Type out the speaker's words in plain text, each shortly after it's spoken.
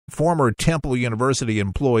former Temple University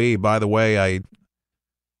employee. By the way, I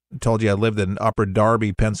told you I lived in Upper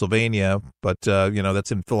Darby, Pennsylvania, but,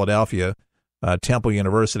 that's in Philadelphia, Temple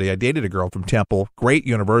University. I dated a girl from Temple, great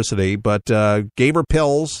university, but gave her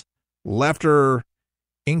pills, left her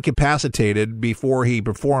incapacitated before he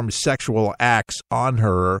performed sexual acts on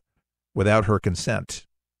her without her consent.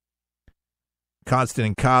 Constant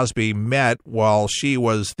and Cosby met while she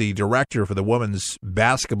was the director for the women's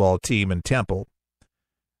basketball team in Temple.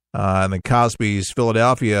 And then Cosby's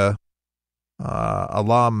Philadelphia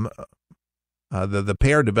alum, the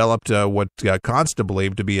pair developed what Constant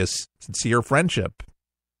believed to be a sincere friendship.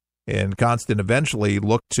 And Constant eventually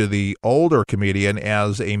looked to the older comedian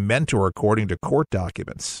as a mentor, according to court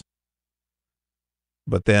documents.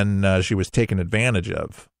 But then she was taken advantage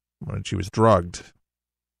of when she was drugged.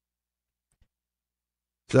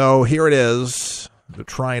 So here it is,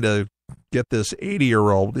 trying to get this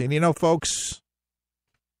 80-year-old. And, folks,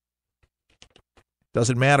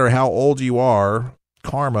 doesn't matter how old you are,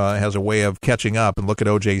 karma has a way of catching up. And look at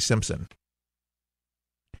O.J. Simpson.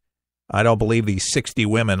 I don't believe these 60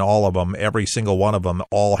 women, all of them, every single one of them,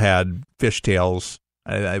 all had fishtails.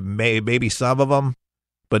 Maybe some of them,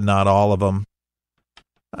 but not all of them.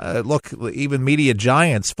 Look, even media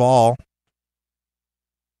giants fall.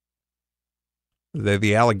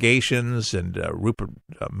 The allegations and Rupert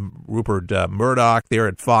Murdoch there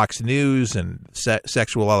at Fox News and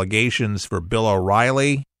sexual allegations for Bill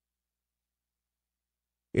O'Reilly.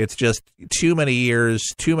 It's just too many years,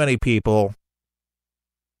 too many people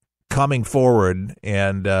coming forward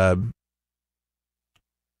and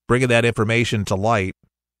bringing that information to light.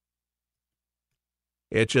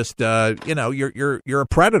 It's just you're a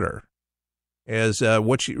predator, is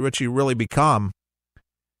what you really become.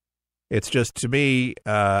 It's just, to me,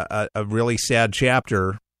 a really sad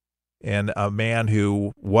chapter, and a man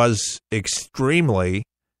who was extremely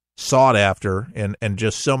sought after in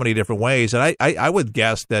just so many different ways. And I would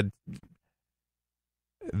guess that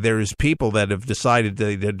there's people that have decided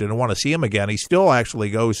they don't want to see him again. He still actually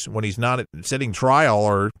goes, when he's not sitting trial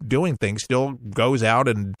or doing things, still goes out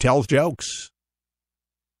and tells jokes.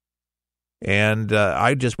 And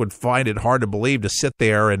I just would find it hard to believe, to sit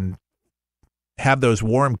there and have those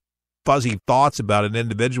warm, fuzzy thoughts about an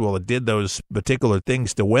individual that did those particular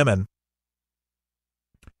things to women.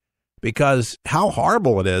 Because how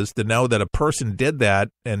horrible it is to know that a person did that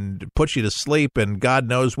and put you to sleep, and God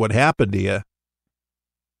knows what happened to you.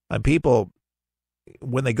 And people,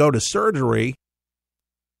 when they go to surgery,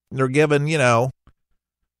 they're given,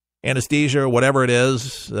 anesthesia or whatever it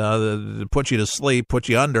is to put you to sleep, put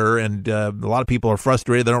you under, and a lot of people are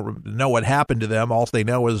frustrated. They don't know what happened to them. All they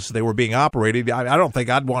know is they were being operated. I don't think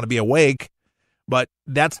I'd want to be awake, but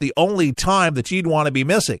that's the only time that you'd want to be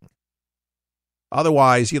missing.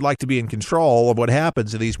 Otherwise, you'd like to be in control of what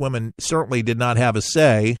happens, and these women certainly did not have a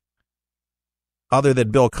say other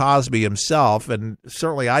than Bill Cosby himself, and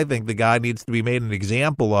certainly I think the guy needs to be made an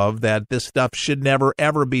example of, that this stuff should never,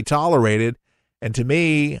 ever be tolerated. And to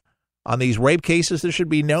me, on these rape cases, there should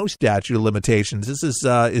be no statute of limitations. This is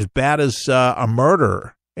as bad as a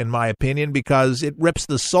murder, in my opinion, because it rips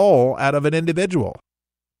the soul out of an individual.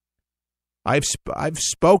 I've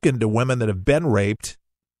spoken to women that have been raped,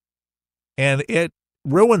 and it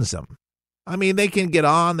ruins them. I mean, they can get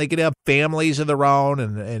on, they can have families of their own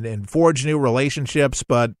and forge new relationships,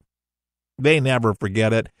 but they never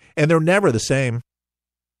forget it. And they're never the same.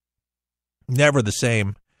 Never the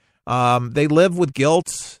same. They live with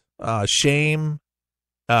guilt, shame,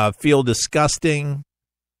 feel disgusting.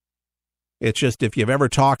 It's just, if you've ever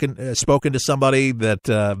spoken to somebody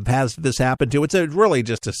that has this happen to, it's really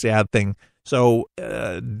just a sad thing. So,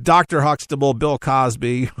 Dr. Huxtable, Bill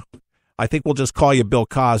Cosby, I think we'll just call you Bill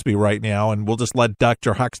Cosby right now, and we'll just let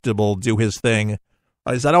Dr. Huxtable do his thing.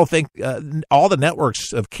 I don't think all the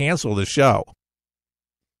networks have canceled the show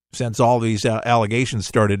since all these allegations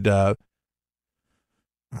started, in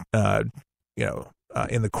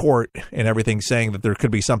the court and everything, saying that there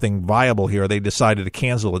could be something viable here. They decided to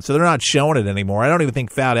cancel it. So they're not showing it anymore. I don't even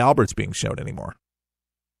think Fat Albert's being shown anymore.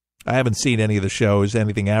 I haven't seen any of the shows,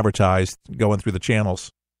 anything advertised going through the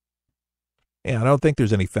channels. Yeah, I don't think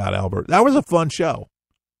there's any Fat Albert. That was a fun show.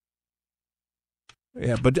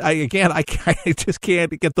 Yeah, but I just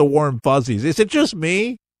can't get the warm fuzzies. Is it just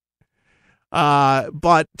me?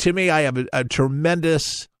 But to me, I have a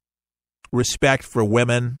tremendous respect for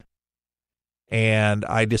women, and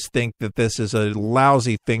I just think that this is a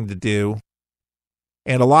lousy thing to do.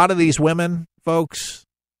 And a lot of these women, folks,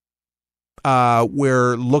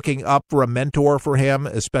 we're looking up for a mentor for him,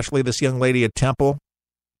 especially this young lady at Temple.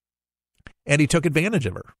 And he took advantage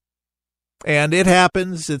of her. And it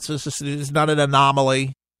happens. It's not an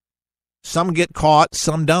anomaly. Some get caught,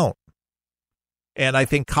 some don't. And I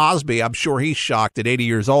think Cosby, I'm sure he's shocked at 80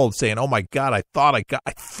 years old, saying, "Oh my God, I thought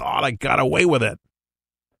I got away with it.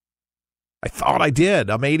 I thought I did.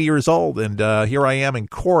 I'm 80 years old, and here I am in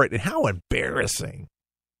court." And how embarrassing!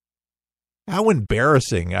 How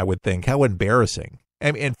embarrassing! I would think. How embarrassing!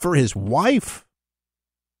 And for his wife.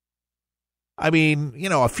 I mean,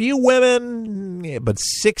 a few women, but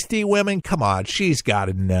 60 women. Come on, she's got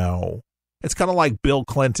to know. It's kind of like Bill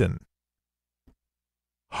Clinton.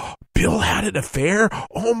 Bill had an affair?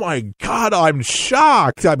 Oh, my God, I'm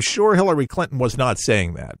shocked. I'm sure Hillary Clinton was not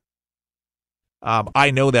saying that.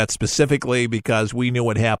 I know that specifically because we knew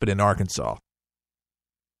what happened in Arkansas.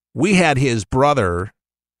 We had his brother,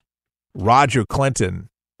 Roger Clinton.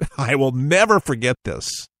 I will never forget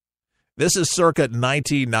this. This is circa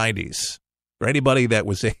 1990s. For anybody that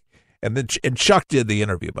was and Chuck did the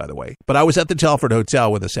interview, by the way. But I was at the Telford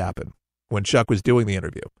Hotel when this happened, when Chuck was doing the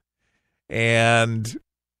interview. And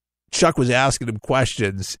Chuck was asking him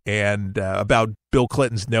questions and about Bill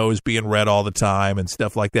Clinton's nose being red all the time and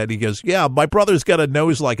stuff like that. And he goes, "Yeah, my brother's got a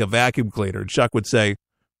nose like a vacuum cleaner." And Chuck would say,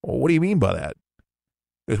 "Well, what do you mean by that?"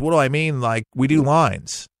 He goes, "What do I mean? Like, we do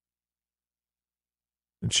lines."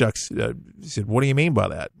 And Chuck said, "What do you mean by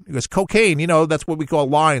that?" He goes, "Cocaine, that's what we call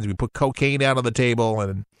lines. We put cocaine out on the table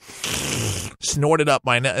and snort it up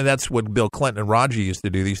my neck." And that's what Bill Clinton and Roger used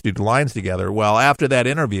to do. They used to do lines together. Well, after that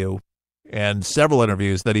interview and several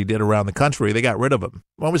interviews that he did around the country, they got rid of him.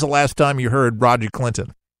 When was the last time you heard Roger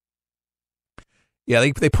Clinton? Yeah,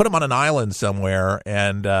 they put him on an island somewhere,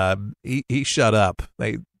 and he shut up.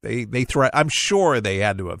 They I'm sure they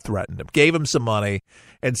had to have threatened him, gave him some money,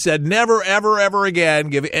 and said, "Never, ever, ever again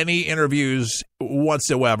give any interviews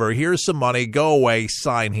whatsoever. Here's some money. Go away.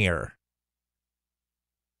 Sign here."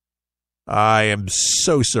 I am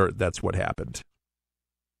so certain that's what happened.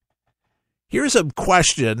 Here's a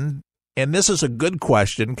question, and this is a good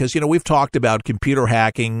question because, we've talked about computer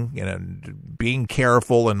hacking, being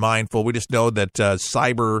careful and mindful. We just know that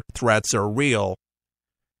cyber threats are real.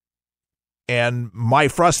 And my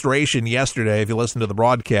frustration yesterday, if you listen to the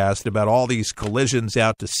broadcast, about all these collisions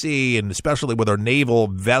out to sea, and especially with our naval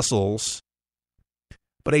vessels.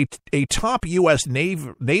 But a top U.S.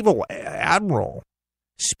 naval admiral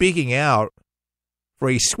speaking out for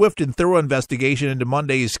a swift and thorough investigation into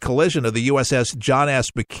Monday's collision of the USS John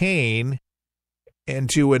S. McCain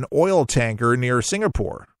into an oil tanker near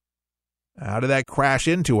Singapore. How did that crash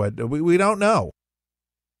into it? We don't know.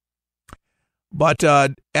 But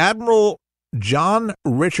Admiral John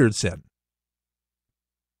Richardson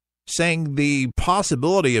saying the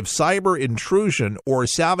possibility of cyber intrusion or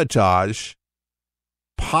sabotage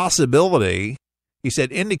possibility. He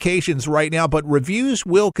said indications right now, but reviews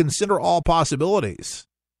will consider all possibilities.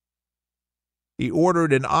 He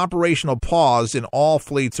ordered an operational pause in all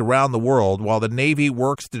fleets around the world while the Navy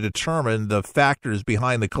works to determine the factors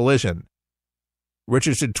behind the collision.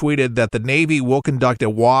 Richardson tweeted that the Navy will conduct a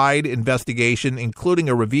wide investigation, including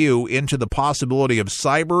a review into the possibility of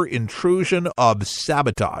cyber intrusion of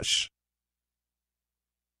sabotage.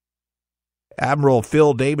 Admiral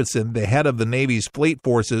Phil Davidson, the head of the Navy's fleet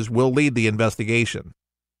forces, will lead the investigation.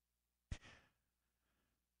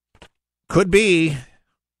 Could be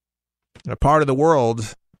a part of the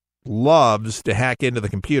world loves to hack into the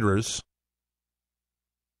computers,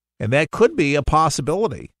 and that could be a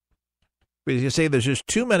possibility. Because you say there's just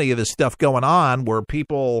too many of this stuff going on where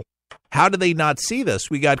people, how do they not see this?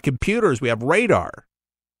 We got computers, we have radar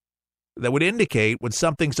that would indicate when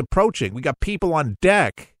something's approaching. We got people on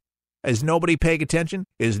deck. Is nobody paying attention?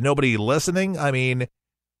 Is nobody listening? I mean,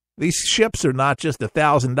 these ships are not just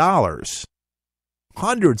 $1,000.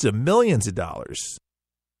 Hundreds of millions of dollars.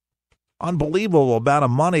 Unbelievable amount of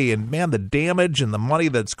money. And, man, the damage and the money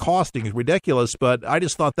that's costing is ridiculous. But I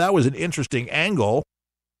just thought that was an interesting angle.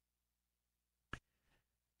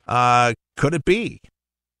 Could it be?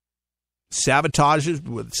 Sabotages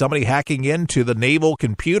with somebody hacking into the naval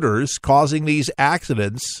computers, causing these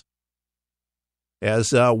accidents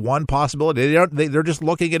as one possibility. They're just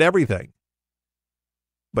looking at everything.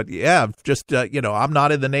 But, yeah, just, I'm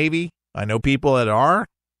not in the Navy. I know people that are,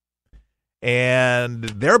 and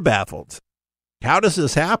they're baffled. How does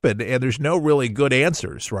this happen? And there's no really good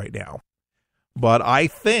answers right now. But I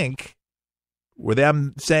think with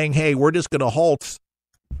them saying, hey, we're just going to halt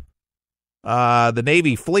the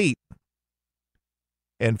Navy fleet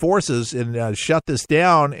and forces and shut this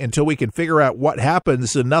down until we can figure out what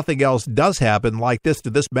happens and nothing else does happen like this to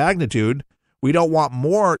this magnitude. We don't want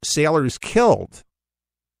more sailors killed.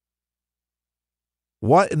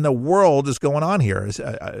 What in the world is going on here?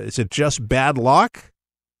 Is it just bad luck?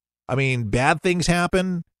 I mean, bad things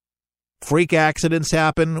happen. Freak accidents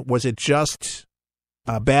happen. Was it just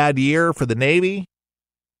a bad year for the Navy?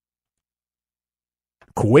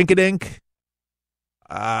 Coinkydink?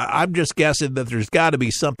 I'm just guessing that there's got to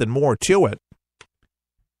be something more to it.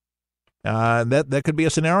 That could be a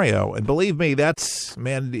scenario. And believe me, if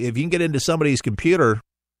you can get into somebody's computer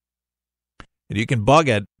and you can bug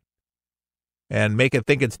it and make it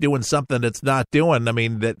think it's doing something it's not doing, I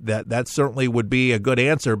mean, that certainly would be a good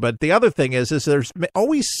answer. But the other thing is there's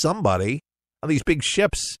always somebody on these big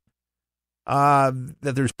ships that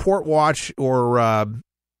there's port watch or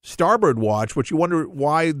starboard watch, which you wonder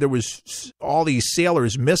why there was all these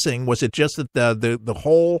sailors missing. Was it just that the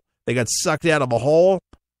hole, they got sucked out of a hole?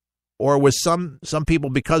 Or was some people,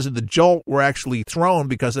 because of the jolt, were actually thrown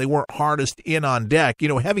because they weren't harnessed in on deck? You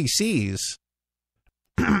know, heavy seas,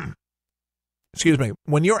 excuse me,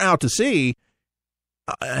 when you're out to sea,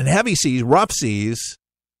 and heavy seas, rough seas,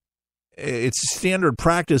 it's standard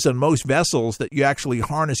practice on most vessels that you actually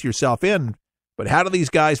harness yourself in. But how do these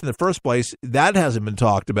guys in the first place, that hasn't been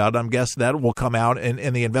talked about. I'm guessing that will come out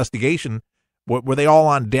in the investigation. Were they all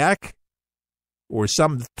on deck? Or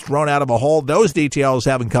some thrown out of a hole? Those details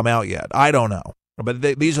haven't come out yet. I don't know. But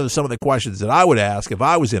these are some of the questions that I would ask if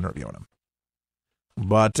I was interviewing them.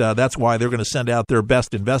 But that's why they're going to send out their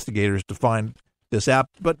best investigators to find this app.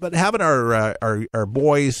 But having our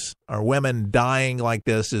boys, our women dying like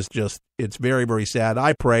this is just, it's very, very sad.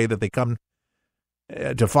 I pray that they come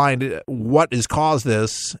to find what has caused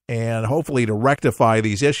this and hopefully to rectify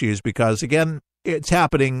these issues, because, again, it's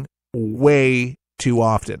happening way too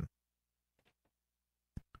often.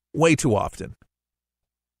 Way too often.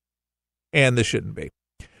 And this shouldn't be.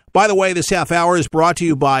 By the way, this half hour is brought to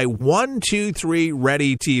you by 123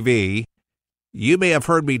 Ready TV. You may have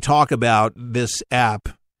heard me talk about this app,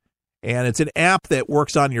 and it's an app that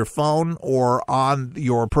works on your phone or on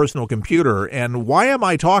your personal computer. And why am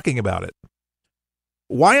I talking about it?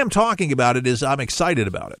 Why I'm talking about it is I'm excited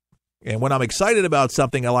about it. And when I'm excited about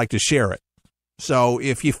something, I like to share it. So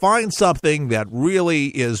if you find something that really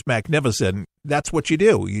is magnificent, that's what you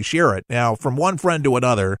do. You share it. Now, from one friend to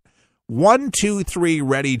another, 123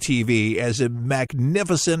 Ready TV is a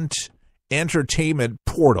magnificent entertainment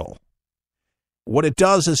portal. What it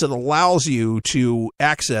does is it allows you to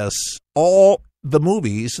access all the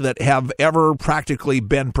movies that have ever practically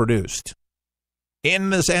been produced in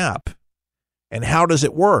this app. And how does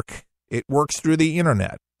it work? It works through the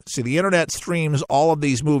internet. See, the internet streams all of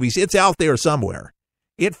these movies. It's out there somewhere.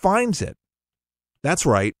 It finds it. That's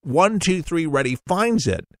right. 123 Ready finds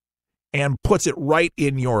it and puts it right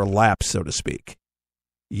in your lap, so to speak.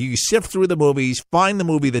 You sift through the movies, find the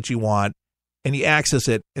movie that you want, and you access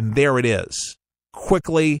it, and there it is.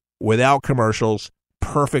 Quickly, without commercials,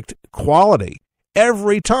 perfect quality.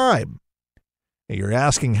 Every time. And you're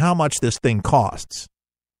asking how much this thing costs.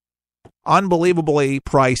 Unbelievably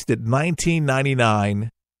priced at $19.99.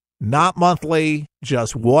 Not monthly,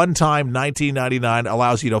 just one time, $19.99,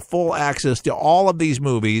 allows you to full access to all of these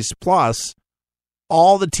movies, plus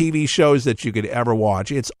all the TV shows that you could ever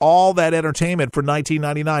watch. It's all that entertainment for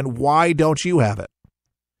 $19.99. Why don't you have it?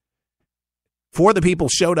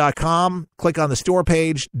 ForThePeopleShow.com, click on the store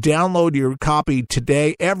page, download your copy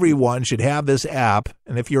today. Everyone should have this app,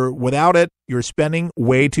 and if you're without it, you're spending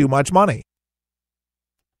way too much money.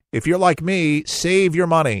 If you're like me, save your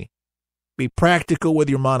money. Be practical with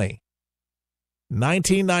your money.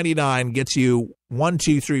 $19.99 gets you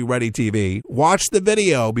 123 Ready TV. Watch the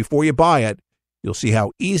video before you buy it. You'll see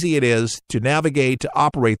how easy it is to navigate, to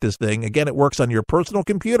operate this thing. Again, it works on your personal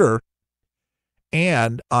computer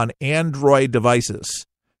and on Android devices.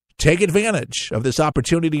 Take advantage of this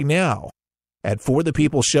opportunity now at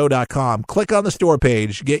ForThePeopleShow.com. Click on the store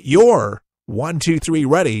page. Get your 123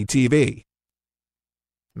 Ready TV.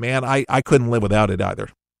 Man, I couldn't live without it either.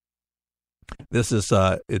 This is,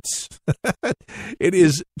 it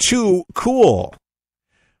is too cool.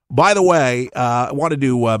 By the way, I want to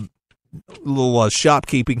do a little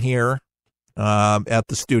shopkeeping here at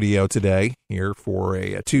the studio today, here for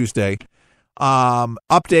a Tuesday.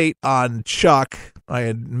 Update on Chuck. I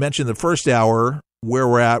had mentioned the first hour where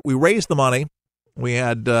we're at. We raised the money. We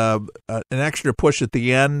had an extra push at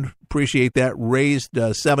the end. Appreciate that. Raised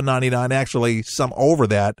 $7.99, actually some over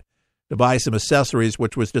that, to buy some accessories,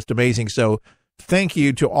 which was just amazing. So thank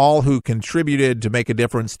you to all who contributed to make a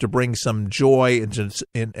difference, to bring some joy and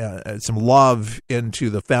some love into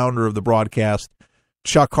the founder of the broadcast,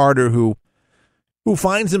 Chuck Carter, who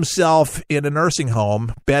finds himself in a nursing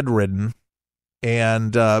home, bedridden,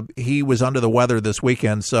 and he was under the weather this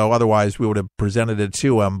weekend, so otherwise we would have presented it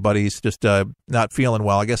to him, but he's just not feeling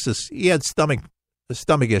well. I guess he had stomach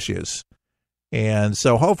issues. And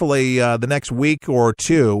so hopefully the next week or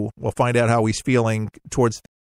two, we'll find out how he's feeling towards